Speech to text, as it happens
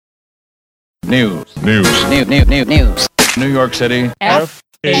News. New York City.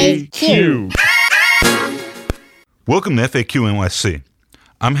 FAQ. Welcome to FAQ NYC.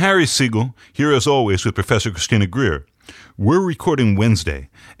 I'm Harry Siegel, here as always with Professor Christina Greer. We're recording Wednesday,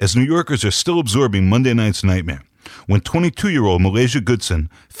 as New Yorkers are still absorbing Monday night's nightmare, when 22-year-old Malaysia Goodson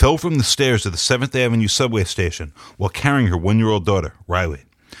fell from the stairs of the 7th Avenue subway station while carrying her 1-year-old daughter, Riley.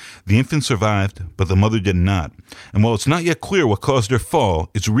 The infant survived, but the mother did not. And while it's not yet clear what caused her fall,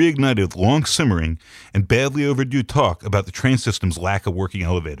 it's reignited long simmering and badly overdue talk about the train system's lack of working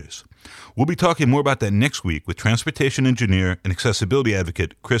elevators. We'll be talking more about that next week with transportation engineer and accessibility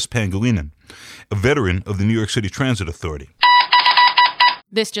advocate Chris Pangilinan, a veteran of the New York City Transit Authority.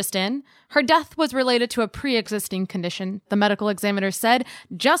 This just in. Her death was related to a pre-existing condition, the medical examiner said,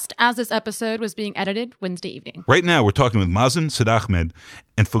 just as this episode was being edited Wednesday evening. Right now, we're talking with Mazen Sadahmed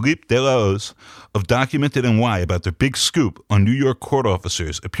and Philippe Delaoz of Documented NY about their big scoop on New York court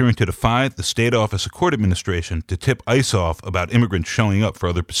officers appearing to defy the State Office of Court Administration to tip ICE off about immigrants showing up for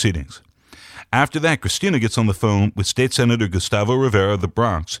other proceedings. After that, Christina gets on the phone with State Senator Gustavo Rivera of the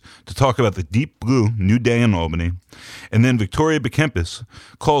Bronx to talk about the deep blue New Day in Albany. And then Victoria Bekempis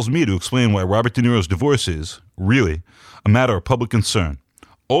calls me to explain why Robert De Niro's divorce is, really, a matter of public concern.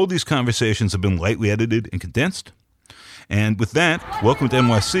 All these conversations have been lightly edited and condensed. And with that, welcome to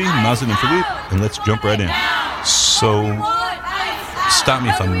NYC, Mazen and Philippe, and let's jump right in. So, stop me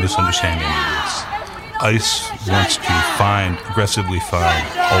if I'm misunderstanding any of this. ICE wants to aggressively find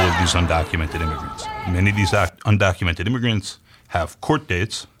all of these undocumented immigrants. Many of these undocumented immigrants have court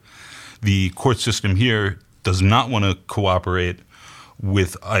dates. The court system here does not want to cooperate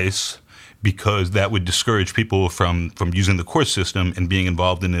with ICE because that would discourage people from using the court system and being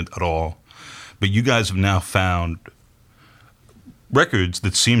involved in it at all. But you guys have now found records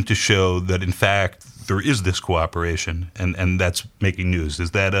that seem to show that, in fact, there is this cooperation, and that's making news.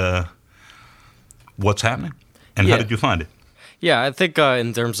 Is that what's happening, and how did you find it? Yeah, I think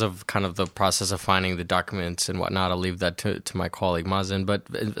in terms of kind of the process of finding the documents and whatnot, I'll leave that to my colleague Mazen. But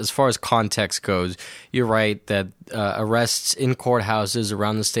as far as context goes, you're right that arrests in courthouses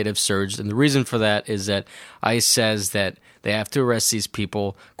around the state have surged. And the reason for that is that ICE says that they have to arrest these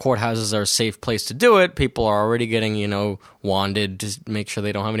people. Courthouses are a safe place to do it. People are already getting, wanded to make sure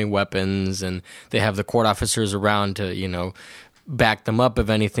they don't have any weapons. And they have the court officers around to, back them up if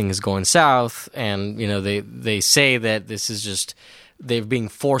anything is going south, and they say that this is just they're being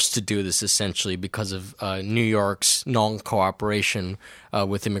forced to do this essentially because of New York's non-cooperation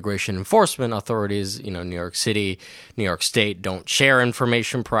with immigration enforcement authorities. New York City, New York State don't share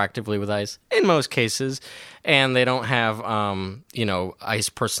information proactively with ICE in most cases, and they don't have ICE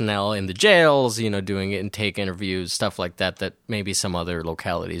personnel in the jails, doing intake interviews, stuff like that maybe some other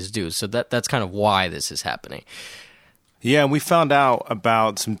localities do. So that's kind of why this is happening. Yeah, we found out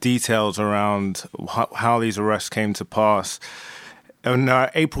about some details around how these arrests came to pass. In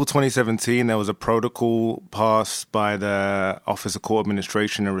April 2017, there was a protocol passed by the Office of Court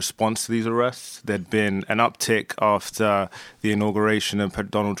Administration in response to these arrests. There'd been an uptick after the inauguration of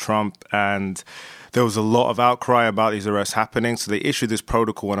Donald Trump, and there was a lot of outcry about these arrests happening. So they issued this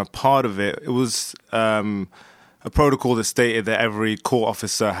protocol, and a part of it was a protocol that stated that every court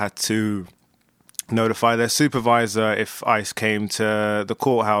officer had to notify their supervisor if ICE came to the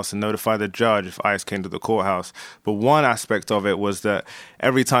courthouse and notify the judge if ICE came to the courthouse. But one aspect of it was that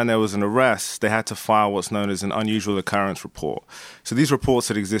every time there was an arrest, they had to file what's known as an unusual occurrence report. So these reports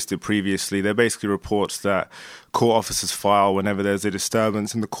had existed previously. They're basically reports that court officers file whenever there's a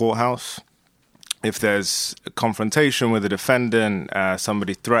disturbance in the courthouse. If there's a confrontation with a defendant,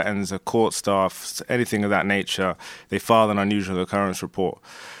 somebody threatens a court staff, anything of that nature, they file an unusual occurrence report.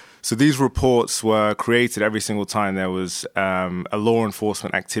 So these reports were created every single time there was a law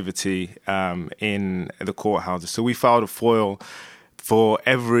enforcement activity in the courthouses. So we filed a FOIL for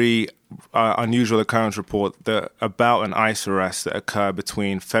every unusual occurrence report about an ICE arrest that occurred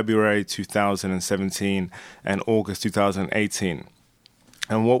between February 2017 and August 2018.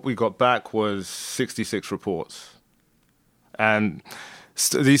 And what we got back was 66 reports. And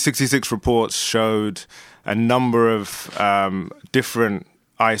these 66 reports showed a number of different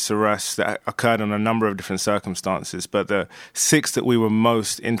ICE arrests that occurred in a number of different circumstances, but the 6 that we were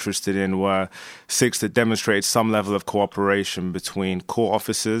most interested in were 6 that demonstrated some level of cooperation between court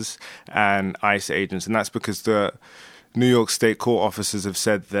officers and ICE agents, and that's because the New York State court officers have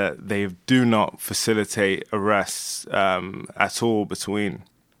said that they do not facilitate arrests at all between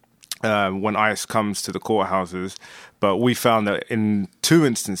when ICE comes to the courthouses. But we found that in 2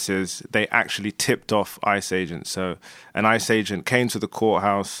 instances, they actually tipped off ICE agents. So an ICE agent came to the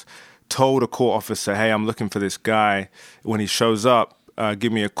courthouse, told a court officer, hey, I'm looking for this guy. When he shows up,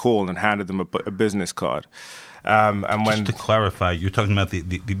 give me a call, and handed them a business card. Just to clarify, you're talking about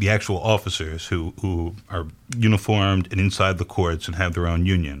the actual officers who are uniformed and inside the courts and have their own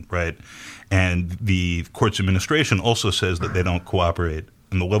union, right? And the court's administration also says that they don't cooperate,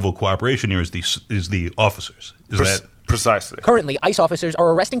 and the level of cooperation here is the officers. Is that precisely? Currently, ICE officers are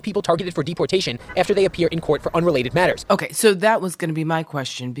arresting people targeted for deportation after they appear in court for unrelated matters. Okay, so that was going to be my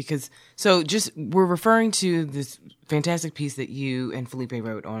question because we're referring to this fantastic piece that you and Felipe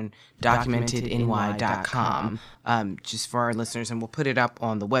wrote on documentedny.com, just for our listeners, and we'll put it up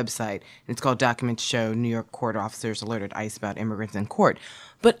on the website. It's called Documents Show New York Court Officers Alerted ICE About Immigrants in Court.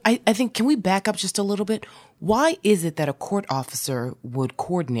 But I think, can we back up just a little bit? Why is it that a court officer would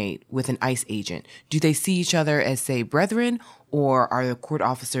coordinate with an ICE agent? Do they see each other as, say, brethren, or are the court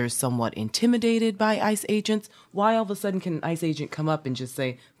officers somewhat intimidated by ICE agents? Why all of a sudden can an ICE agent come up and just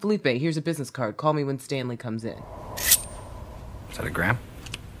say, Felipe, here's a business card. Call me when Stanley comes in. Is that a gram?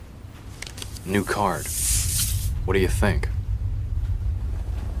 New card. What do you think?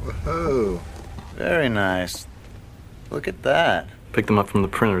 Whoa, very nice. Look at that. Picked them up from the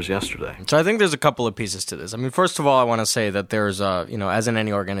printers yesterday. So I think there's a couple of pieces to this. I mean, first of all, I want to say that there's as in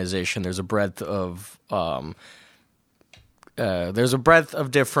any organization, there's a breadth of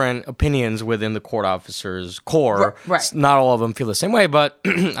different opinions within the court officers' core. Right. Not all of them feel the same way, but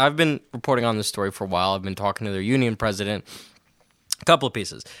I've been reporting on this story for a while. I've been talking to their union president. A couple of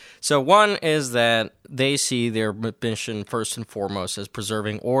pieces. So one is that they see their mission first and foremost as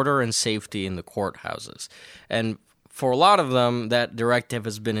preserving order and safety in the courthouses. And for a lot of them, that directive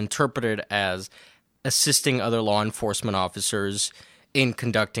has been interpreted as assisting other law enforcement officers in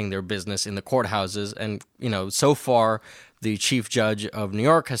conducting their business in the courthouses. And, so far, the chief judge of New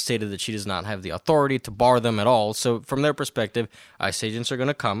York has stated that she does not have the authority to bar them at all. So from their perspective, ICE agents are going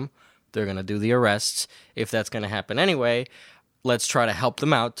to come. They're going to do the arrests. If that's going to happen anyway, let's try to help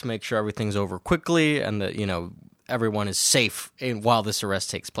them out to make sure everything's over quickly and that, everyone is safe while this arrest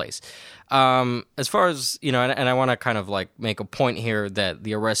takes place. As far as, and I want to kind of like make a point here that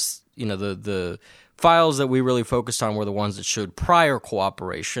the arrests, the files that we really focused on were the ones that showed prior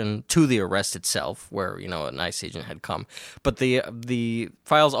cooperation to the arrest itself, where, an ICE agent had come. But the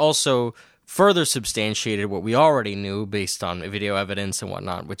files also further substantiated what we already knew based on video evidence and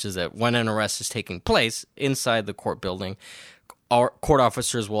whatnot, which is that when an arrest is taking place inside the court building, our court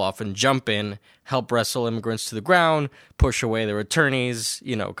officers will often jump in, help wrestle immigrants to the ground, push away their attorneys,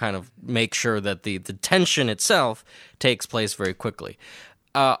 kind of make sure that the detention itself takes place very quickly.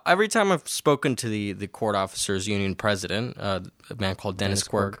 Every time I've spoken to the court officers union president, a man called Dennis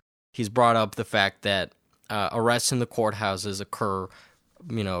Quirk, he's brought up the fact that arrests in the courthouses occur,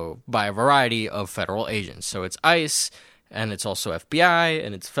 by a variety of federal agents. So it's ICE, and it's also FBI,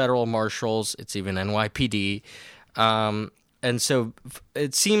 and it's federal marshals, it's even NYPD. And so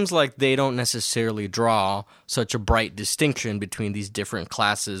it seems like they don't necessarily draw such a bright distinction between these different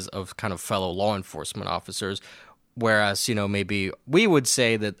classes of kind of fellow law enforcement officers, whereas, maybe we would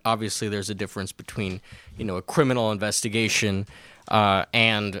say that obviously there's a difference between, a criminal investigation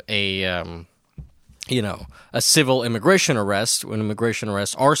and a civil immigration arrest. When immigration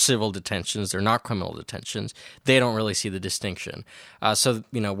arrests are civil detentions, they're not criminal detentions. They don't really see the distinction. So,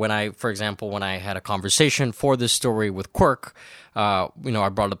 when I had a conversation for this story with Quirk, I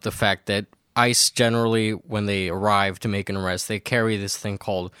brought up the fact that ICE generally, when they arrive to make an arrest, they carry this thing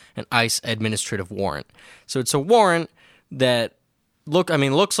called an ICE administrative warrant. So it's a warrant that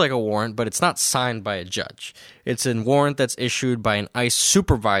looks like a warrant, but it's not signed by a judge. It's a warrant that's issued by an ICE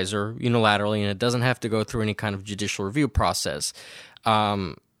supervisor unilaterally, and it doesn't have to go through any kind of judicial review process.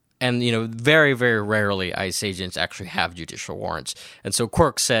 And, very, very rarely ICE agents actually have judicial warrants. And so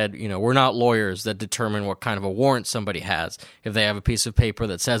Quirk said, we're not lawyers that determine what kind of a warrant somebody has. If they have a piece of paper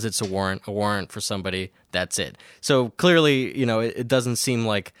that says it's a warrant for somebody, that's it. So clearly, it doesn't seem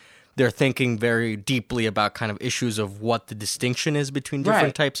like they're thinking very deeply about kind of issues of what the distinction is between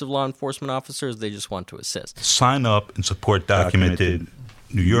different types of law enforcement officers. They just want to assist. Sign up and support Documented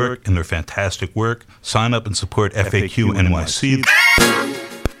New York and their fantastic work. Sign up and support FAQ NYC.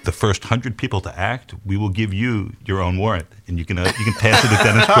 The first 100 people to act, we will give you your own warrant, and you can pass it to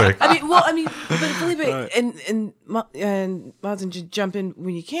Dennis Quirk. But Felipe and Mazen, just jump in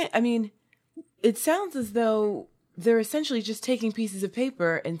when you can. It sounds as though they're essentially just taking pieces of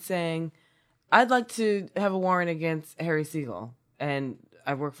paper and saying, I'd like to have a warrant against Harry Siegel, and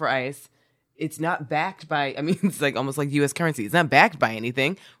I work for ICE. It's not backed by, it's like almost like U.S. currency. It's not backed by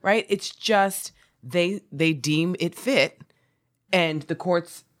anything, right? It's just they deem it fit, and the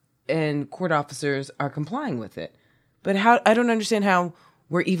courts and court officers are complying with it. But I don't understand how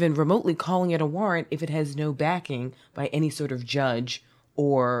we're even remotely calling it a warrant if it has no backing by any sort of judge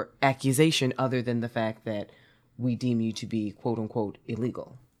or accusation other than the fact that we deem you to be quote unquote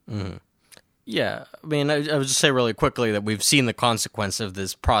illegal. Mm-hmm. Yeah, I mean, I would just say really quickly that we've seen the consequence of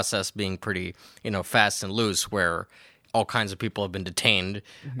this process being pretty, fast and loose, where all kinds of people have been detained,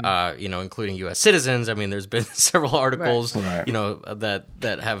 including U.S. citizens. I mean, there's been several articles, Right.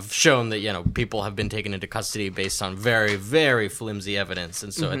 that have shown that, people have been taken into custody based on very, very flimsy evidence.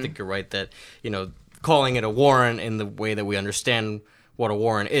 And so I think you're right that, calling it a warrant in the way that we understand what a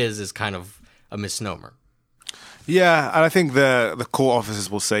warrant is kind of a misnomer. Yeah, and I think the court officers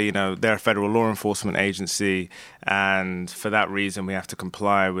will say, they're a federal law enforcement agency, and for that reason we have to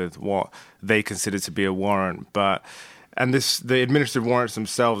comply with what they consider to be a warrant. And the administrative warrants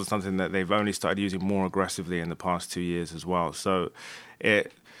themselves are something that they've only started using more aggressively in the past 2 years as well. So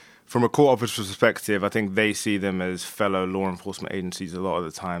from a court officer's perspective, I think they see them as fellow law enforcement agencies a lot of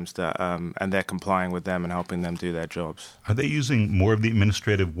the times, and they're complying with them and helping them do their jobs. Are they using more of the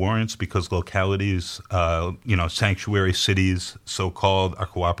administrative warrants because localities, sanctuary cities, so-called, are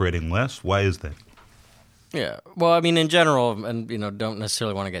cooperating less? Why is that? Yeah, well, I mean, in general, and don't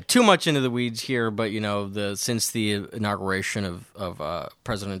necessarily want to get too much into the weeds here, but since the inauguration of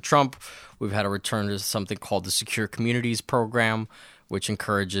President Trump, we've had a return to something called the Secure Communities Program, which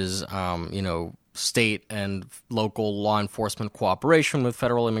encourages state and local law enforcement cooperation with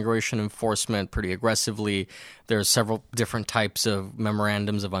federal immigration enforcement pretty aggressively. There's several different types of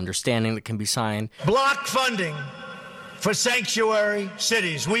memorandums of understanding that can be signed. Block funding for sanctuary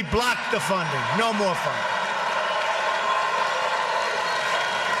cities. We blocked the funding. No more funding.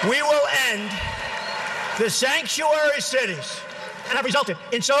 We will end the sanctuary cities and have resulted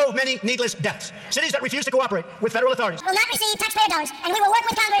in so many needless deaths. Cities that refuse to cooperate with federal authorities will not receive taxpayer dollars, and we will work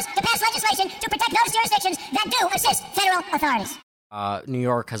with Congress to pass legislation to protect those jurisdictions that do assist federal authorities. New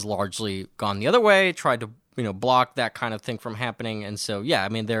York has largely gone the other way, tried to block that kind of thing from happening, and so I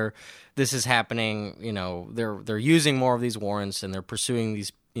mean this is happening. They're using more of these warrants, and they're pursuing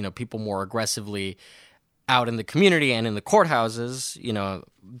these people more aggressively out in the community and in the courthouses,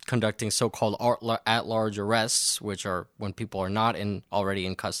 conducting so-called at-large arrests, which are when people are not already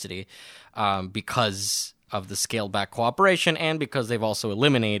in custody, because of the scaled-back cooperation and because they've also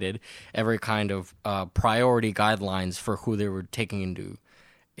eliminated every kind of priority guidelines for who they were taking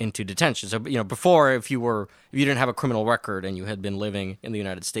into detention. So, before, if you didn't have a criminal record and you had been living in the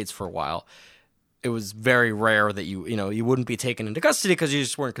United States for a while, it was very rare that you wouldn't be taken into custody because you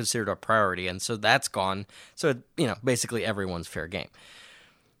just weren't considered a priority, and so that's gone. So basically everyone's fair game.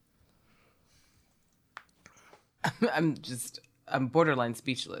 I'm borderline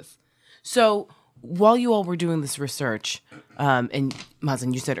speechless. So while you all were doing this research, and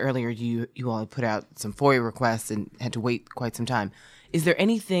Mazen, you said earlier you all had put out some FOIA requests and had to wait quite some time. Is there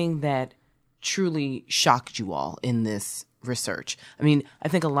anything that truly shocked you all in this research? I mean, I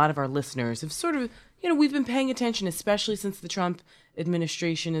think a lot of our listeners have sort of, we've been paying attention, especially since the Trump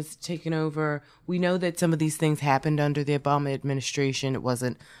administration has taken over. We know that some of these things happened under the Obama administration. It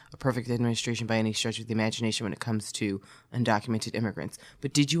wasn't a perfect administration by any stretch of the imagination when it comes to undocumented immigrants.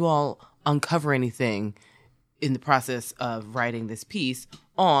 But did you all uncover anything in the process of writing this piece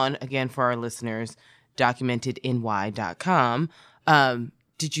on, again, for our listeners, documentedny.com?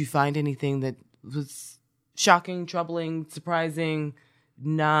 Did you find anything that was shocking, troubling, surprising,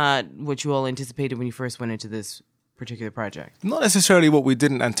 not what you all anticipated when you first went into this particular project? Not necessarily what we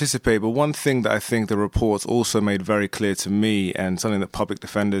didn't anticipate, but one thing that I think the reports also made very clear to me, and something that public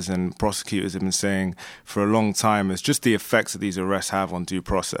defenders and prosecutors have been saying for a long time, is just the effects that these arrests have on due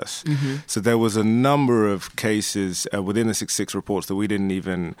process. Mm-hmm. So there was a number of cases within the 6.6 reports that we didn't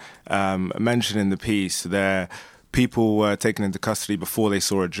even mention in the piece. People were taken into custody before they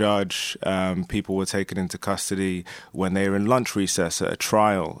saw a judge. People were taken into custody when they were in lunch recess at a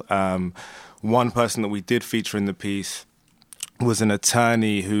trial. One person that we did feature in the piece was an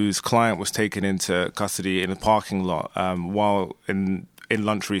attorney whose client was taken into custody in a parking lot while in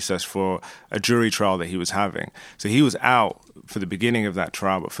lunch recess for a jury trial that he was having. So he was out for the beginning of that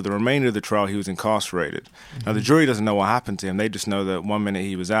trial, but for the remainder of the trial, he was incarcerated. Mm-hmm. Now, the jury doesn't know what happened to him. They just know that one minute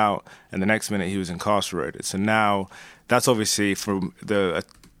he was out and the next minute he was incarcerated. So now that's obviously, from the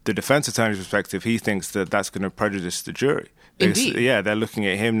defense attorney's perspective, he thinks that that's going to prejudice the jury. Indeed. Yeah, they're looking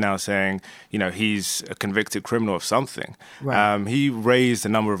at him now saying, he's a convicted criminal of something. Right. He raised a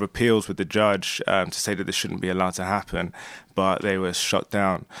number of appeals with the judge to say that this shouldn't be allowed to happen, but they were shut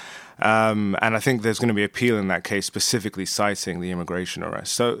down. And I think there's going to be appeal in that case, specifically citing the immigration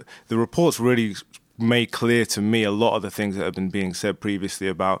arrest. So the reports really made clear to me a lot of the things that have been being said previously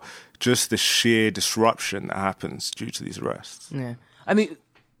about just the sheer disruption that happens due to these arrests. Yeah. I mean,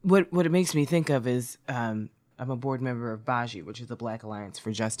 what it makes me think of is I'm a board member of BAJI, which is the Black Alliance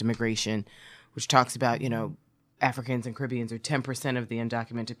for Just Immigration, which talks about, Africans and Caribbeans are 10% of the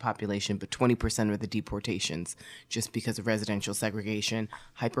undocumented population, but 20% of the deportations just because of residential segregation,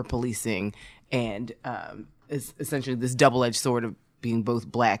 hyper-policing, and is essentially this double-edged sword of being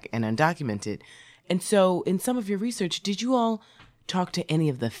both Black and undocumented. And so in some of your research, did you all talk to any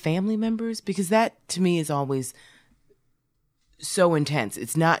of the family members? Because that, to me, is always so intense.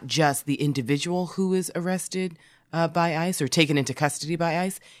 It's not just the individual who is arrested by ICE or taken into custody by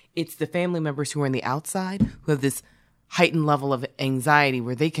ICE. It's the family members who are on the outside who have this heightened level of anxiety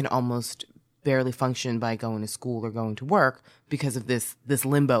where they can almost barely function by going to school or going to work because of this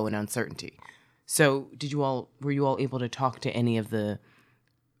limbo and uncertainty. So were you all able to talk to any of the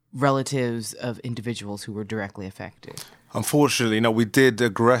relatives of individuals who were directly affected? Unfortunately, no, we did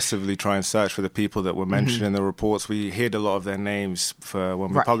aggressively try and search for the people that were mentioned in the reports. We hid a lot of their names for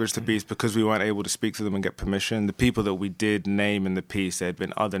when we published the piece because we weren't able to speak to them and get permission. The people that we did name in the piece, there had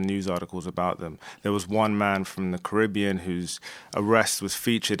been other news articles about them. There was one man from the Caribbean whose arrest was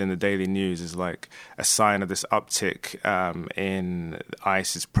featured in the Daily News as like a sign of this uptick in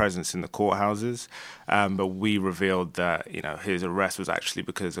ICE's presence in the courthouses. But we revealed that, his arrest was actually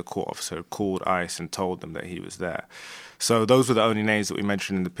because a court officer called ICE and told them that he was there. So those were the only names that we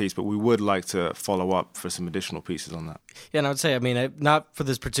mentioned in the piece, but we would like to follow up for some additional pieces on that. Yeah, and I would say, not for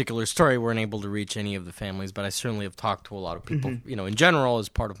this particular story, we weren't able to reach any of the families, but I certainly have talked to a lot of people, in general as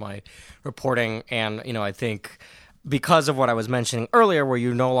part of my reporting. And, I think because of what I was mentioning earlier, where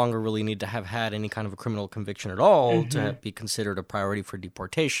you no longer really need to have had any kind of a criminal conviction at all to be considered a priority for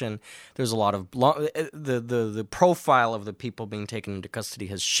deportation, there's a lot of the profile of the people being taken into custody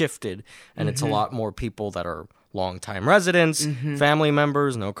has shifted, and it's a lot more people that are long-time residents, family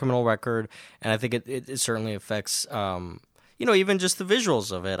members, no criminal record, and I think it certainly affects, even just the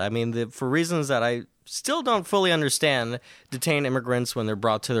visuals of it. I mean, for reasons that I still don't fully understand, detained immigrants, when they're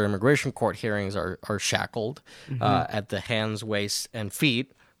brought to their immigration court hearings, are shackled at the hands, waist, and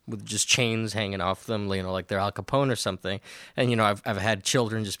feet, with just chains hanging off them, like they're Al Capone or something. And, I've had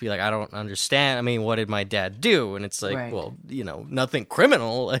children just be like, I don't understand. I mean, what did my dad do? And it's like, well, nothing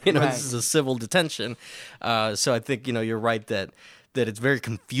criminal. This is a civil detention. So I think, you're right that it's very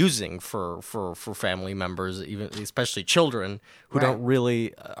confusing for family members, even especially children who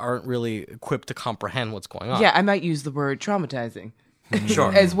aren't really equipped to comprehend what's going on. Yeah, I might use the word traumatizing.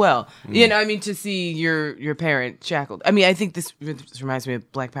 Sure. As well. To see your parent shackled. I think this reminds me of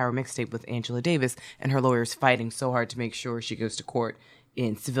Black Power mixtape with Angela Davis and her lawyers fighting so hard to make sure she goes to court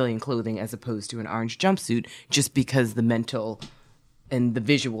in civilian clothing as opposed to an orange jumpsuit, just because the mental and the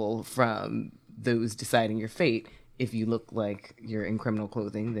visual from those deciding your fate, if you look like you're in criminal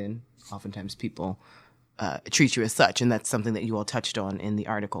clothing, then oftentimes people treat you as such. And that's something that you all touched on in the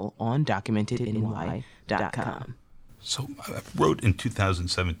article on documentedny.com. So I wrote in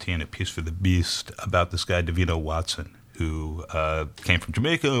 2017 a piece for The Beast about this guy, Davino Watson, who came from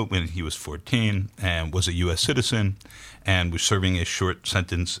Jamaica when he was 14 and was a U.S. citizen and was serving a short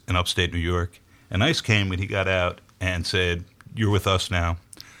sentence in upstate New York. And ICE came when he got out and said, "You're with us now."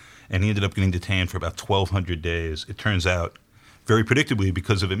 And he ended up getting detained for about 1,200 days. It turns out, very predictably,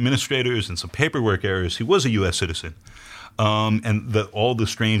 because of administrators and some paperwork errors, he was a U.S. citizen. And all the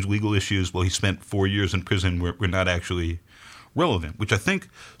strange legal issues, he spent 4 years in prison, were not actually relevant, which I think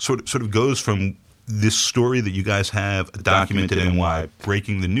sort of goes from this story that you guys have, Documented NY,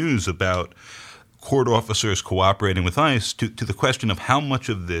 breaking the news about court officers cooperating with ICE, to the question of how much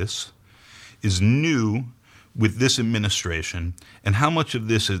of this is new with this administration, and how much of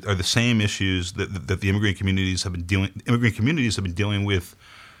this are the same issues that the immigrant communities have been dealing with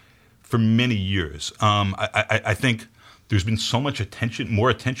for many years. I think there's been so much more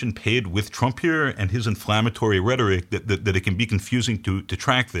attention paid with Trump here and his inflammatory rhetoric that it can be confusing to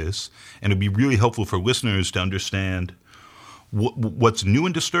track this, and it'd be really helpful for listeners to understand what's new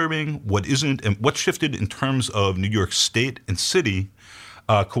and disturbing, what isn't, and what shifted in terms of New York State and city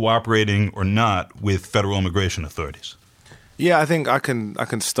cooperating or not with federal immigration authorities. Yeah, I think I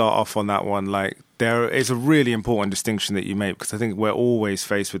can start off on that one. There is a really important distinction that you make, because I think we're always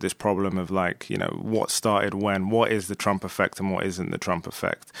faced with this problem of what started when, what is the Trump effect and what isn't the Trump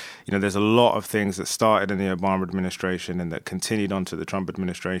effect. There's a lot of things that started in the Obama administration and that continued on to the Trump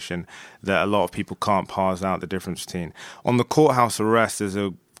administration that a lot of people can't parse out the difference between. On the courthouse arrest, there's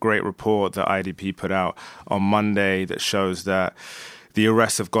a great report that IDP put out on Monday that shows that the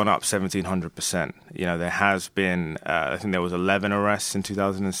arrests have gone up 1,700%. There has been, I think there was 11 arrests in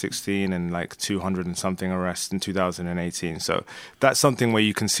 2016 and 200 and something arrests in 2018. So that's something where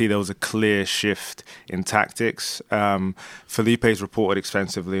you can see there was a clear shift in tactics. Felipe's reported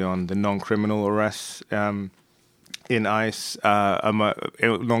extensively on the non-criminal arrests in ICE,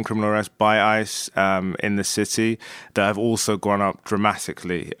 non-criminal arrests by ICE in the city that have also gone up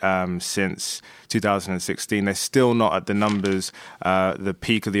dramatically since 2016. They're still not at the numbers, the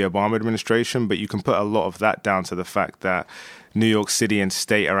peak of the Obama administration, but you can put a lot of that down to the fact that New York City and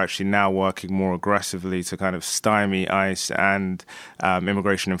state are actually now working more aggressively to kind of stymie ICE and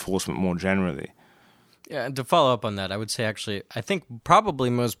immigration enforcement more generally. Yeah, and to follow up on that, I would say actually, I think probably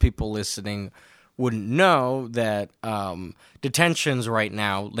most people listening wouldn't know that detentions right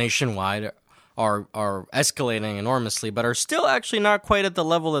now nationwide are escalating enormously, but are still actually not quite at the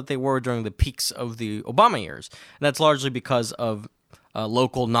level that they were during the peaks of the Obama years. And that's largely because of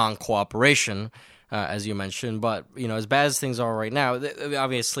local non-cooperation, as you mentioned. But, you know, as bad as things are right now,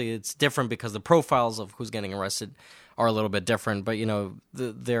 obviously it's different because the profiles of who's getting arrested are a little bit different. But, you know,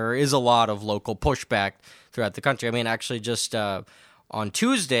 there is a lot of local pushback throughout the country. I mean, actually just on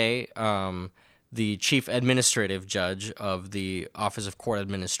Tuesday, the chief administrative judge of the Office of Court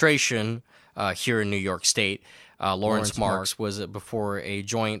Administration here in New York State, Lawrence Marks, was before a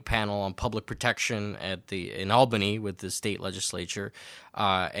joint panel on public protection in Albany with the state legislature,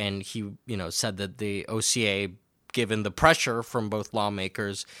 and he, you know, said that the OCA, given the pressure from both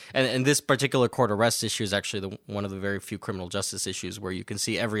lawmakers, and this particular court arrest issue is actually one of the very few criminal justice issues where you can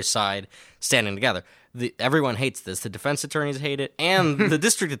see every side standing together. Everyone hates this. The defense attorneys hate it, and the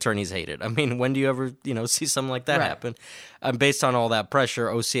district attorneys hate it. I mean, when do you ever, you know, see something like that happen? Based on all that pressure,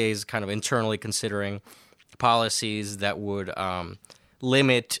 OCA is kind of internally considering policies that would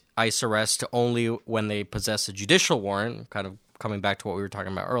limit ICE arrests to only when they possess a judicial warrant, kind of coming back to what we were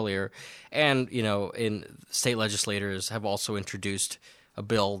talking about earlier. And, you know, state legislators have also introduced a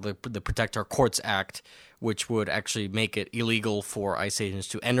bill, the Protect Our Courts Act, which would actually make it illegal for ICE agents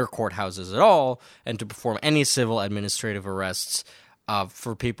to enter courthouses at all and to perform any civil administrative arrests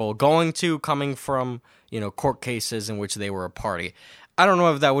for people coming from, you know, court cases in which they were a party. I don't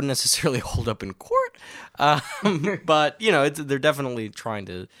know if that would necessarily hold up in court, but, you know, they're definitely trying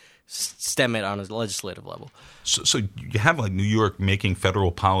to stem it on a legislative level. So you have like New York making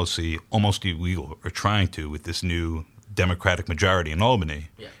federal policy almost illegal, or trying to, with this new Democratic majority in Albany,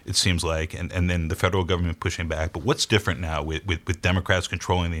 it seems like, and then the federal government pushing back. But what's different now with Democrats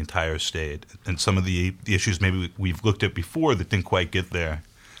controlling the entire state, and some of the issues maybe we've looked at before that didn't quite get there?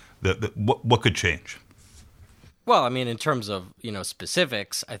 What could change? Well, I mean, in terms of, you know,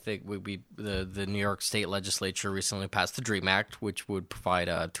 specifics, I think the New York State Legislature recently passed the DREAM Act, which would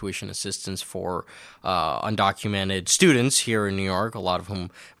provide tuition assistance for undocumented students here in New York, a lot of whom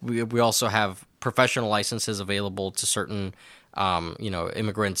we also have professional licenses available to certain, you know,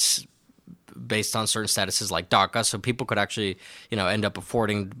 immigrants based on certain statuses like DACA, so people could actually, you know, end up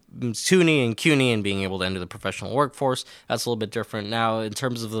affording SUNY and CUNY and being able to enter the professional workforce. That's a little bit different. Now, in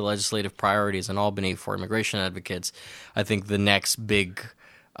terms of the legislative priorities in Albany for immigration advocates, I think the next big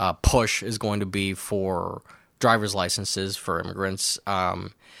push is going to be for driver's licenses for immigrants. I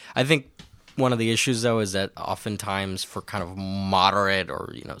think one of the issues, though, is that oftentimes for kind of moderate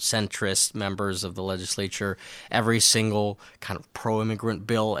or, you know, centrist members of the legislature, every single kind of pro-immigrant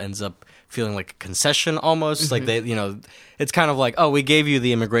bill ends up feeling like a concession almost. Mm-hmm. Like they, you know, it's kind of like, oh, we gave you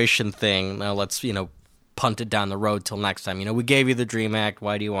the immigration thing. Now let's, you know, punt it down the road till next time. You know, we gave you the DREAM Act.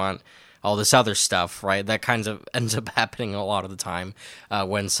 Why do you want all this other stuff, right? That kind of ends up happening a lot of the time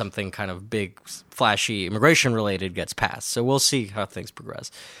when something kind of big, flashy, immigration-related gets passed. So we'll see how things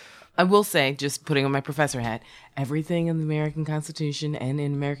progress. I will say, just putting on my professor hat, everything in the American Constitution and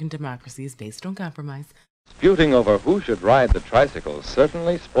in American democracy is based on compromise. Disputing over who should ride the tricycle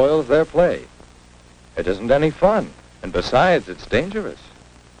certainly spoils their play. It isn't any fun, and besides, it's dangerous.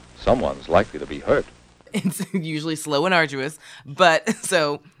 Someone's likely to be hurt. It's usually slow and arduous, but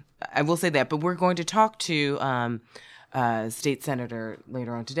so I will say that. But we're going to talk to state senator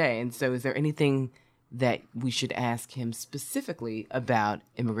later on today, and so is there anything that we should ask him specifically about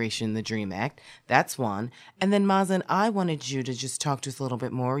immigration, the DREAM Act? That's one. And then, Mazen, I wanted you to just talk to us a little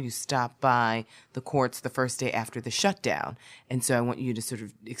bit more. You stopped by the courts the first day after the shutdown. And so I want you to sort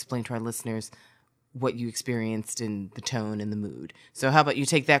of explain to our listeners what you experienced in the tone and the mood. So how about you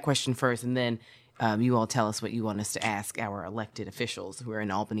take that question first, and then you all tell us what you want us to ask our elected officials who are in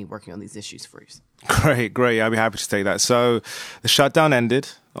Albany working on these issues for you. Great. I'd be happy to take that. So the shutdown ended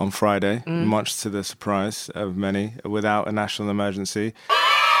on Friday, much to the surprise of many, without a national emergency.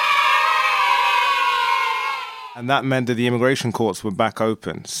 And that meant that the immigration courts were back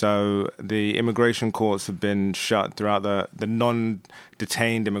open. So the immigration courts have been shut throughout the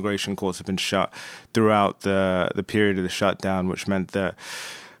non-detained immigration courts have been shut throughout the period of the shutdown, which meant that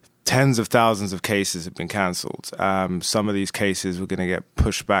tens of thousands of cases have been cancelled. Some of these cases were going to get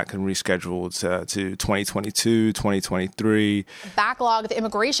pushed back and rescheduled to 2022, 2023. Backlog of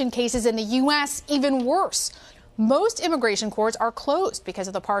immigration cases in the U.S. even worse. Most immigration courts are closed because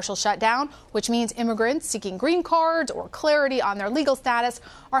of the partial shutdown, which means immigrants seeking green cards or clarity on their legal status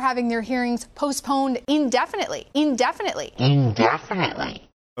are having their hearings postponed indefinitely.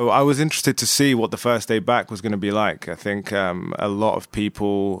 I was interested to see what the first day back was going to be like. I think a lot of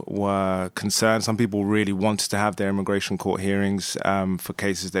people were concerned. Some people really wanted to have their immigration court hearings for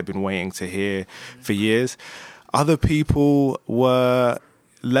cases they've been waiting to hear for years. Other people were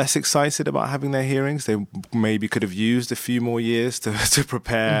less excited about having their hearings. They maybe could have used a few more years to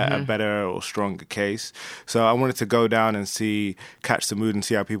prepare a better or stronger case. So I wanted to go down and catch the mood and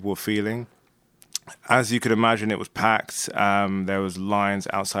see how people were feeling. As you could imagine, it was packed. There was lines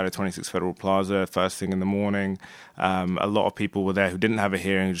outside of 26 Federal Plaza first thing in the morning. A lot of people were there who didn't have a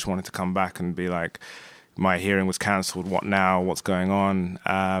hearing, just wanted to come back and be like, my hearing was cancelled. What now? What's going on?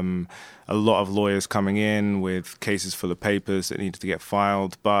 A lot of lawyers coming in with cases full of papers that needed to get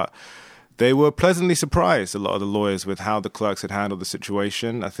filed. But they were pleasantly surprised, a lot of the lawyers, with how the clerks had handled the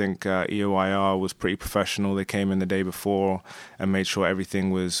situation. I think EOIR was pretty professional. They came in the day before and made sure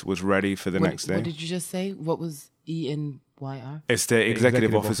everything was ready for the next day. What did you just say? What was ENYR? It's the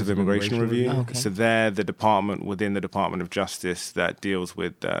Executive Office of Immigration Review. Oh, okay. So they're the department within the Department of Justice that deals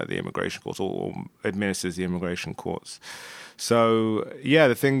with the immigration courts or administers the immigration courts. So, yeah,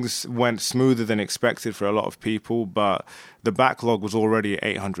 the things went smoother than expected for a lot of people, but the backlog was already at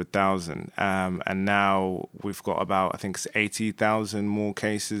 800,000. And now we've got about, I think, 80,000 more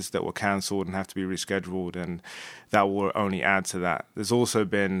cases that were cancelled and have to be rescheduled, and that will only add to that. There's also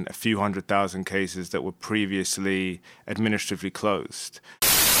been a few 100,000 cases that were previously administratively closed.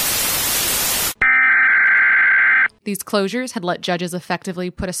 These closures had let judges effectively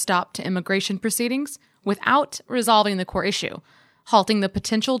put a stop to immigration proceedings without resolving the core issue, halting the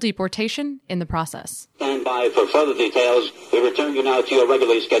potential deportation in the process. Stand by for further details. We return you now to your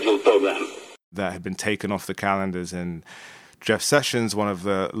regularly scheduled program. That had been taken off the calendars, and Jeff Sessions, one of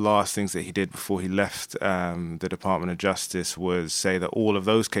the last things that he did before he left the Department of Justice was say that all of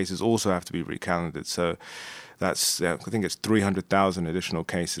those cases also have to be recalendared. So that's, I think it's 300,000 additional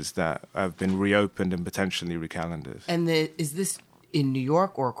cases that have been reopened and potentially recalendared. And is this in New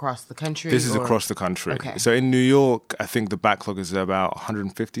York or across the country? This is across the country. Okay. So in New York, I think the backlog is about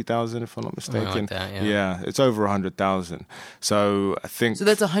 150,000, if I'm not mistaken. Like that, yeah, it's over 100,000. So I think... So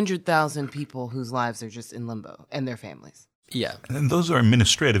that's 100,000 people whose lives are just in limbo, and their families. Yeah. And those are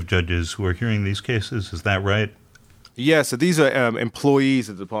administrative judges who are hearing these cases, is that right? Yeah, so these are employees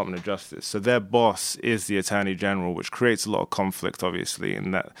of the Department of Justice. So their boss is the Attorney General, which creates a lot of conflict, obviously,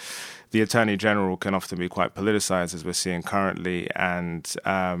 in that the Attorney General can often be quite politicized, as we're seeing currently, and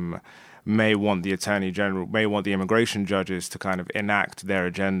may want the immigration judges to kind of enact their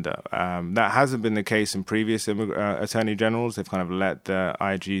agenda. That hasn't been the case in previous Attorney Generals. They've kind of let the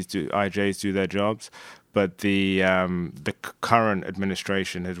IJs do their jobs. But the current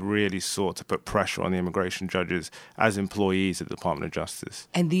administration has really sought to put pressure on the immigration judges as employees of the Department of Justice.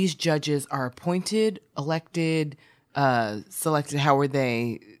 And these judges are appointed, elected, selected. How are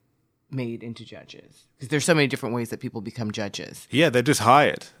they made into judges? Because there's so many different ways that people become judges. Yeah, they're just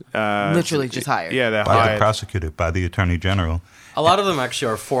hired. Literally just hired. Yeah, they're by hired. the prosecutor, by the Attorney General. A lot of them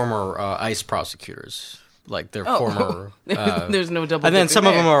actually are former ICE prosecutors. Like their former... There's no double. And then some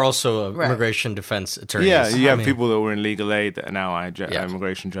there. of them are also immigration defense attorneys. Yeah, you have people that were in legal aid that are now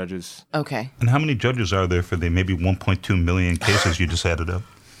immigration judges. Okay. And how many judges are there for the maybe 1.2 million cases you just added up?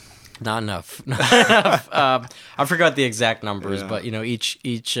 Not enough. I forgot the exact numbers, but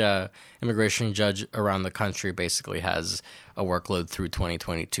each immigration judge around the country basically has a workload through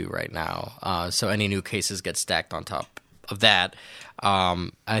 2022 right now. So any new cases get stacked on top of that.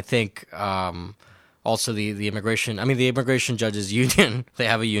 I think also the immigration judges union, they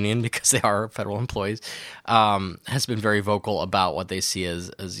have a union because they are federal employees, has been very vocal about what they see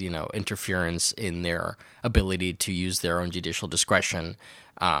as interference in their ability to use their own judicial discretion.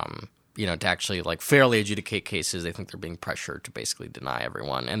 To actually fairly adjudicate cases. They think they're being pressured to basically deny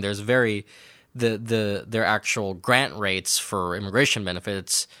everyone. And there's their actual grant rates for immigration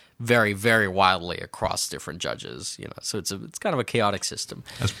benefits vary very wildly across different judges. So it's kind of a chaotic system.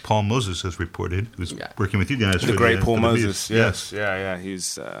 As Paul Moses has reported, who's working with you guys. The great Paul Moses. Yes. Yeah.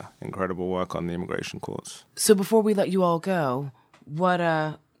 He's incredible work on the immigration courts. So before we let you all go,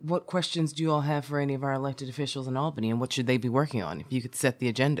 what questions do you all have for any of our elected officials in Albany, and what should they be working on if you could set the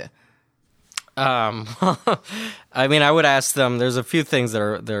agenda? I mean, I would ask them. There's a few things that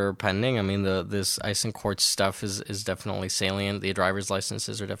are pending. I mean, this ICE and court stuff is definitely salient. The driver's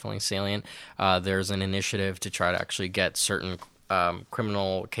licenses are definitely salient. There's an initiative to try to actually get certain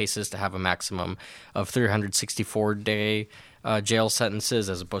criminal cases to have a maximum of 364-day jail sentences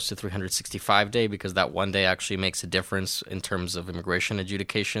as opposed to 365-day, because that 1 day actually makes a difference in terms of immigration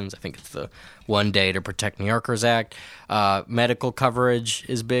adjudications. I think it's the 1 day to Protect New Yorkers Act. Medical coverage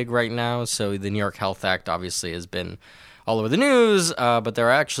is big right now, so the New York Health Act obviously has been all over the news, but there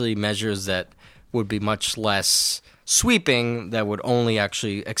are actually measures that would be much less sweeping that would only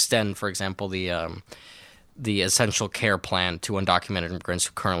actually extend, for example, the essential care plan to undocumented immigrants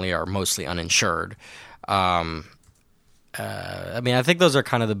who currently are mostly uninsured. I mean, I think those are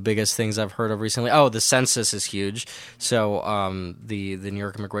kind of the biggest things I've heard of recently. Oh, the census is huge. So the New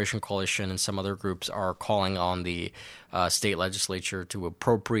York Immigration Coalition and some other groups are calling on the state legislature to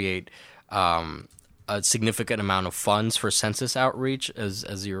appropriate a significant amount of funds for census outreach.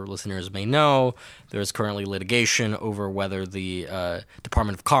 As your listeners may know, there is currently litigation over whether the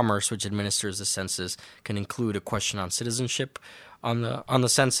Department of Commerce, which administers the census, can include a question on citizenship on the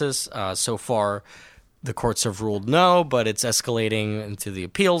census. So far, the courts have ruled no, but it's escalating into the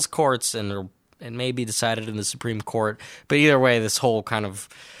appeals courts and may be decided in the Supreme Court. But either way, this whole kind of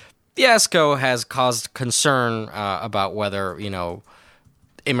fiasco has caused concern about whether,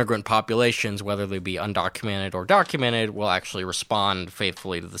 immigrant populations, whether they be undocumented or documented, will actually respond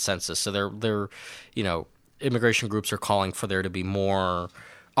faithfully to the census. So they're immigration groups are calling for there to be more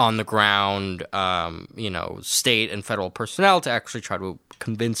on the ground, state and federal personnel to actually try to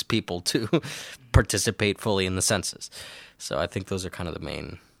convince people to participate fully in the census. So I think those are kind of the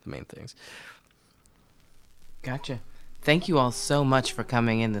main things. Gotcha. Thank you all so much for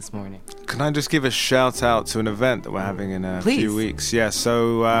coming in this morning. Can I just give a shout out to an event that we're having in a few weeks? Yeah,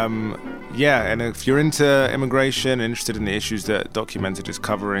 so, and if you're into immigration, interested in the issues that Documented is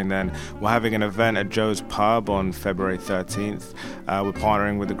covering, then we're having an event at Joe's Pub on February 13th. We're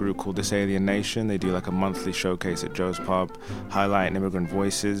partnering with a group called This Alien Nation. They do like a monthly showcase at Joe's Pub, highlighting immigrant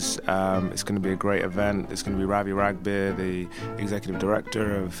voices. It's going to be a great event. It's going to be Ravi Ragbir, the executive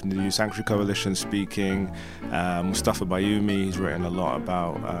director of the New Sanctuary Coalition, speaking. Mustafa Bayumi, he's written a lot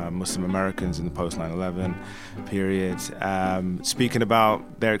about Muslim Americans in the post 9/11 period. Speaking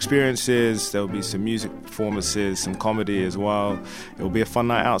about their experiences, there'll be some music performances, some comedy as well. It will be a fun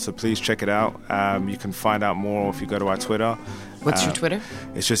night out, so please check it out. You can find out more if you go to our Twitter. What's your Twitter?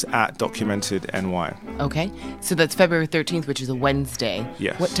 It's just @DocumentedNY. Okay, so that's February 13th, which is a Wednesday.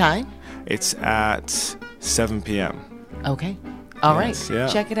 Yes. What time? It's at 7 p.m. Okay. All right. Yeah.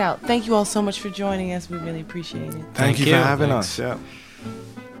 Check it out. Thank you all so much for joining us. We really appreciate it. Thank you for having us. Yeah.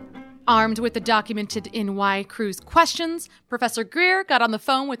 Armed with the Documented NY crew's questions, Professor Greer got on the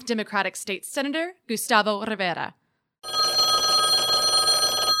phone with Democratic State Senator Gustavo Rivera.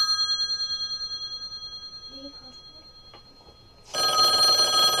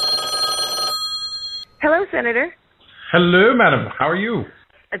 Hello, Senator. Hello, madam. How are you?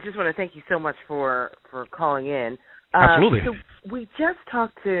 I just want to thank you so much for calling in. Absolutely. So we just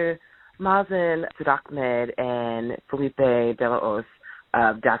talked to Mazen Sadahmed and Felipe De La Hoz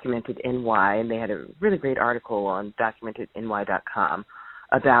of Documented NY, and they had a really great article on documentedny.com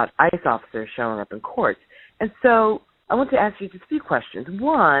about ICE officers showing up in courts. And so I want to ask you just a few questions.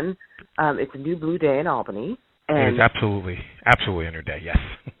 One, it's a new blue day in Albany. And it is absolutely a new day, yes.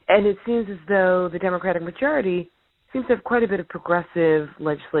 And it seems as though the Democratic majority seems to have quite a bit of progressive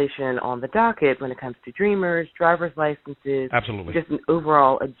legislation on the docket when it comes to Dreamers, driver's licenses, absolutely, just an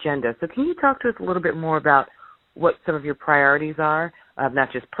overall agenda. So can you talk to us a little bit more about what some of your priorities are,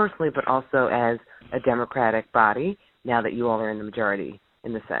 not just personally, but also as a Democratic body, now that you all are in the majority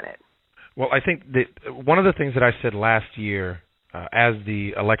in the Senate? Well, I think that one of the things that I said last year as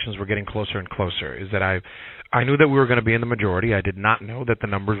the elections were getting closer and closer is that I knew that we were going to be in the majority. I did not know that the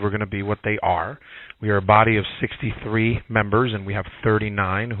numbers were going to be what they are. We are a body of 63 members, and we have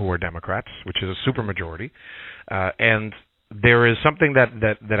 39 who are Democrats, which is a supermajority. And there is something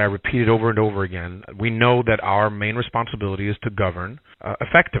that I repeated over and over again. We know that our main responsibility is to govern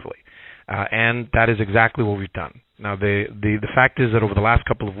effectively, and that is exactly what we've done. Now, the fact is that over the last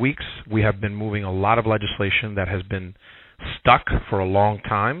couple of weeks, we have been moving a lot of legislation that has been stuck for a long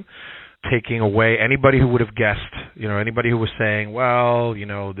time, taking away anybody who would have guessed, anybody who was saying, well,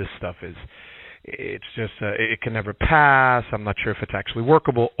 this stuff it's just, it can never pass. I'm not sure if it's actually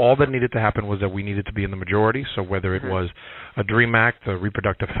workable. All that needed to happen was that we needed to be in the majority. So whether it was a DREAM Act, a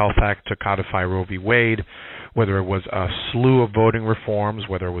Reproductive Health Act to codify Roe v. Wade, whether it was a slew of voting reforms,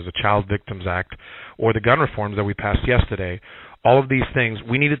 whether it was a Child Victims Act, or the gun reforms that we passed yesterday, all of these things,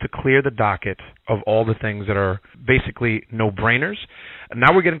 we needed to clear the docket of all the things that are basically no-brainers.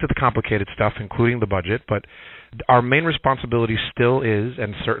 Now we're getting to the complicated stuff, including the budget, but our main responsibility still is,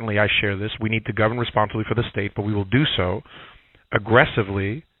 and certainly I share this, we need to govern responsibly for the state, but we will do so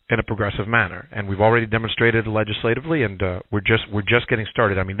aggressively in a progressive manner. And we've already demonstrated legislatively, and we're just getting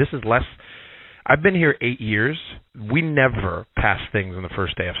started. I mean, this is less... I've been here 8 years. We never pass things on the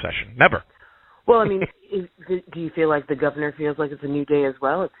first day of session. Never. Well, I mean, do you feel like the governor feels like it's a new day as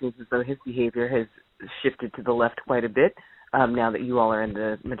well? It seems as though his behavior has shifted to the left quite a bit now that you all are in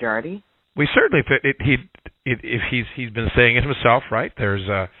the majority. We certainly, if he's been saying it himself, right? There's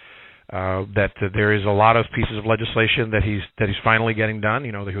there is a lot of pieces of legislation that he's finally getting done.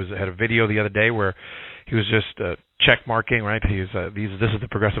 You know, he had a video the other day where he was just check marking, right? This is the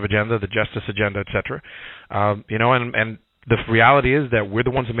progressive agenda, the justice agenda, etc. You know, and the reality is that we're the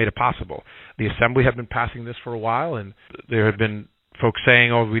ones that made it possible. The Assembly had been passing this for a while, and there had been folks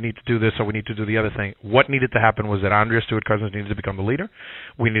saying, oh, we need to do this or we need to do the other thing. What needed to happen was that Andrea Stewart-Cousins needed to become the leader.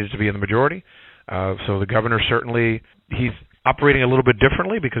 We needed to be in the majority. So the governor certainly, he's operating a little bit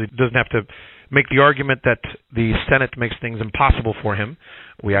differently because he doesn't have to make the argument that the Senate makes things impossible for him.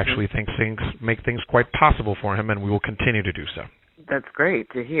 We actually think things make things quite possible for him, and we will continue to do so. That's great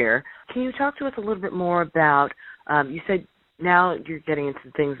to hear. Can you talk to us a little bit more about, you said now you're getting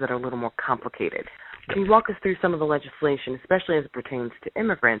into things that are a little more complicated. Can you walk us through some of the legislation, especially as it pertains to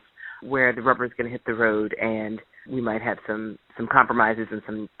immigrants, where the rubber is going to hit the road and we might have some compromises and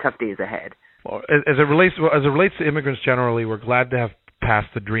some tough days ahead? Well, as it relates to immigrants generally, we're glad to have passed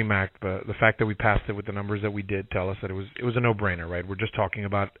the DREAM Act, but the fact that we passed it with the numbers that we did tell us that it was a no-brainer, right? We're just talking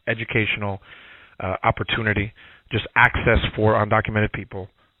about educational opportunity, just access for undocumented people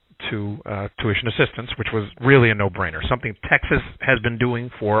to tuition assistance, which was really a no-brainer, something Texas has been doing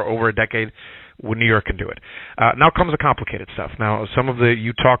for over a decade. New York can do it. Now comes the complicated stuff. Now,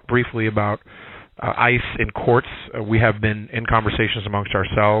 you talked briefly about ICE in courts. We have been in conversations amongst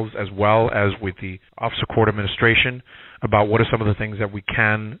ourselves as well as with the Office of Court Administration about what are some of the things that we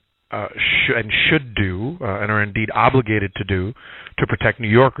can and should do and are indeed obligated to do to protect New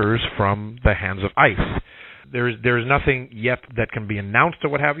Yorkers from the hands of ICE. There is nothing yet that can be announced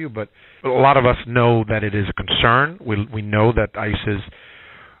or what have you, but a lot of us know that it is a concern. We know that ICE is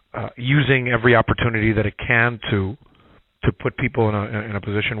using every opportunity that it can to put people in a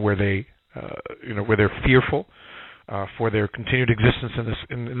position where they where they're fearful for their continued existence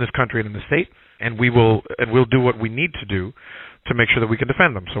in this country and in the state, and we'll do what we need to do to make sure that we can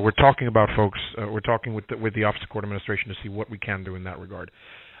defend them. So we're talking about folks. We're talking with the Office of Court Administration to see what we can do in that regard.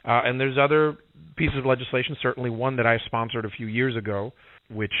 And there's other pieces of legislation. Certainly one that I sponsored a few years ago,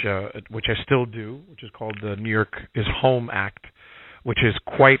 which I still do, which is called the New York is Home Act, which is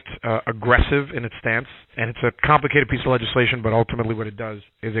quite aggressive in its stance, and it's a complicated piece of legislation, but ultimately what it does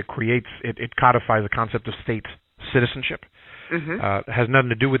is it codifies the concept of state citizenship. It has nothing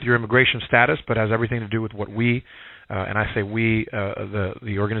to do with your immigration status, but has everything to do with what we, and I say we,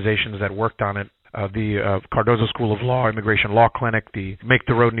 the organizations that worked on it, the Cardozo School of Law, Immigration Law Clinic, the Make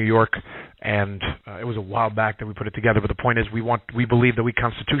the Road New York, and it was a while back that we put it together, but the point is we believe that we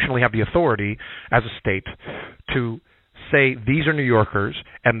constitutionally have the authority as a state to say these are New Yorkers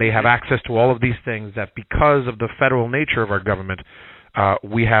and they have access to all of these things that because of the federal nature of our government,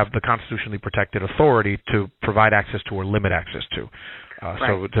 we have the constitutionally protected authority to provide access to or limit access to.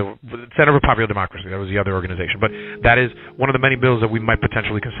 So the Center for Popular Democracy, that was the other organization. But that is one of the many bills that we might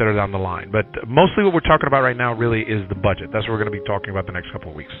potentially consider down the line. But mostly what we're talking about right now really is the budget. That's what we're going to be talking about the next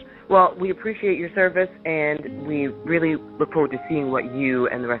couple of weeks. Well, we appreciate your service, and we really look forward to seeing what you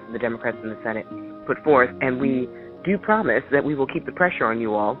and the rest of the Democrats in the Senate put forth. And we do promise that we will keep the pressure on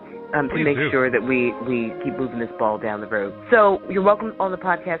you all to make sure that we keep moving this ball down the road. So you're welcome on the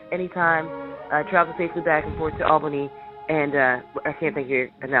podcast anytime. Travel safely back and forth to Albany. And I can't thank you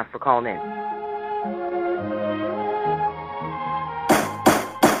enough for calling in.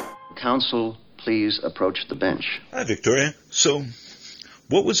 Counsel, please approach the bench. Hi, Victoria. So,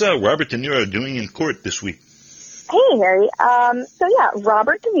 what was Robert De Niro doing in court this week? Hey, Harry.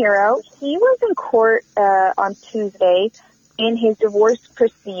 Robert De Niro, he was in court on Tuesday in his divorce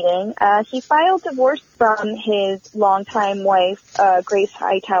proceeding. He filed divorce from his longtime wife, Grace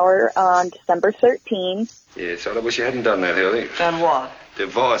Hightower, on December 13th. Yes, I wish you hadn't done that, Hildy. Done what?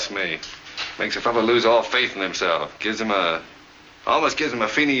 Divorce me. Makes a fella lose all faith in himself. Almost gives him a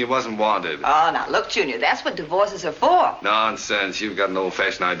feeling he wasn't wanted. Oh, now, look, Junior, that's what divorces are for. Nonsense. You've got an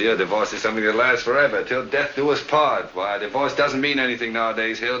old-fashioned idea. Divorce is something that lasts forever, till death do us part. Why, divorce doesn't mean anything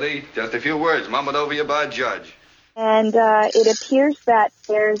nowadays, Hildy. Just a few words mumbled over you by a judge. And it appears that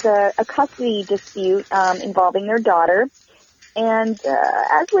there's a custody dispute involving their daughter. And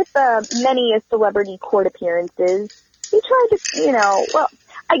as with many celebrity court appearances, he tried to,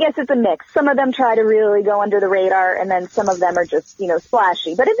 I guess it's a mix. Some of them try to really go under the radar, and then some of them are just,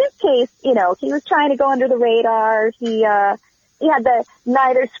 splashy. But in this case, he was trying to go under the radar. He had the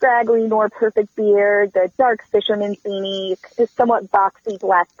neither scraggly nor perfect beard, the dark fisherman's beanie, his somewhat boxy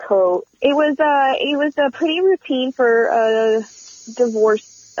black coat. It was pretty routine for a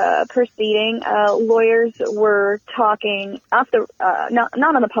divorce proceeding. Lawyers were talking off the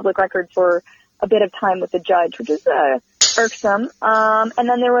not on the public record for a bit of time with the judge, which is irksome. And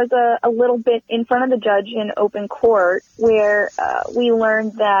then there was a little bit in front of the judge in open court where we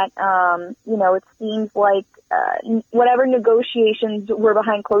learned that it seems like whatever negotiations were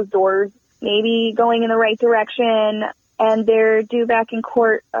behind closed doors maybe going in the right direction, and they're due back in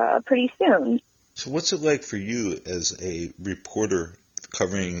court pretty soon. So what's it like for you as a reporter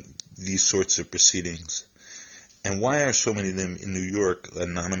covering these sorts of proceedings? And why are so many of them in New York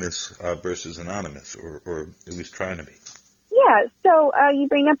anonymous versus anonymous, or at least trying to be? Yeah, so you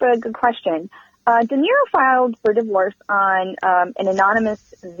bring up a good question. De Niro filed for divorce on an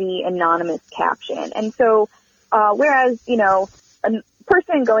anonymous v. anonymous caption. And so whereas, a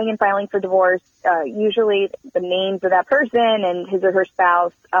person going and filing for divorce, usually the names of that person and his or her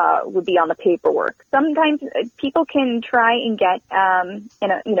spouse would be on the paperwork. Sometimes people can try and get,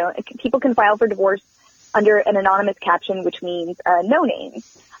 people can file for divorce under an anonymous caption, which means no name.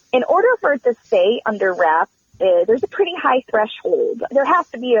 In order for it to stay under wraps, there's a pretty high threshold. There has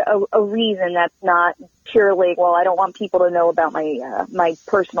to be a reason that's not purely, well, I don't want people to know about my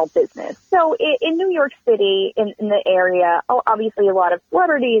personal business. So in New York City, in the area, obviously a lot of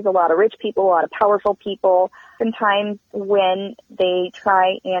celebrities, a lot of rich people, a lot of powerful people. Sometimes when they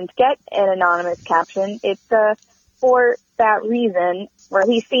try and get an anonymous caption, it's for that reason, or at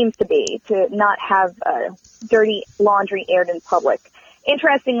least seems to be, to not have dirty laundry aired in public.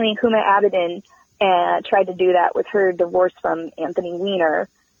 Interestingly, Huma Abedin tried to do that with her divorce from Anthony Weiner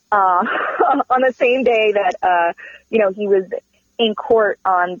on the same day that, he was in court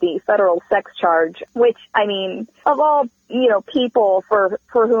on the federal sex charge, which, I mean, of all, people for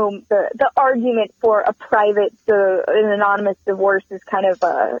whom the argument for a private, an anonymous divorce is kind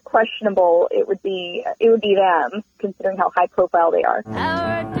of questionable, it would be them, considering how high profile they are.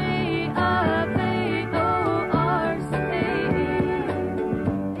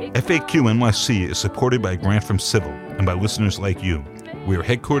 FAQ NYC is supported by a grant from Civil and by listeners like you. We are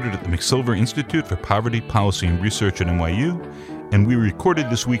headquartered at the McSilver Institute for Poverty, Policy, and Research at NYU, and we recorded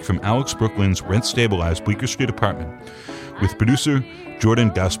this week from Alex Brooklin's rent-stabilized Bleecker Street apartment with producer Jordan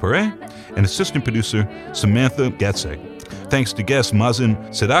Gasparet and assistant producer Samantha Gatzek. Thanks to guests Mazen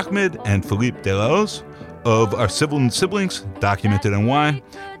Sedahmed and Philippe Delahoz of Our Civil Siblings, Documented NY,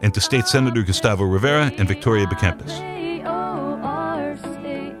 and to State Senator Gustavo Rivera and Victoria Bekempis.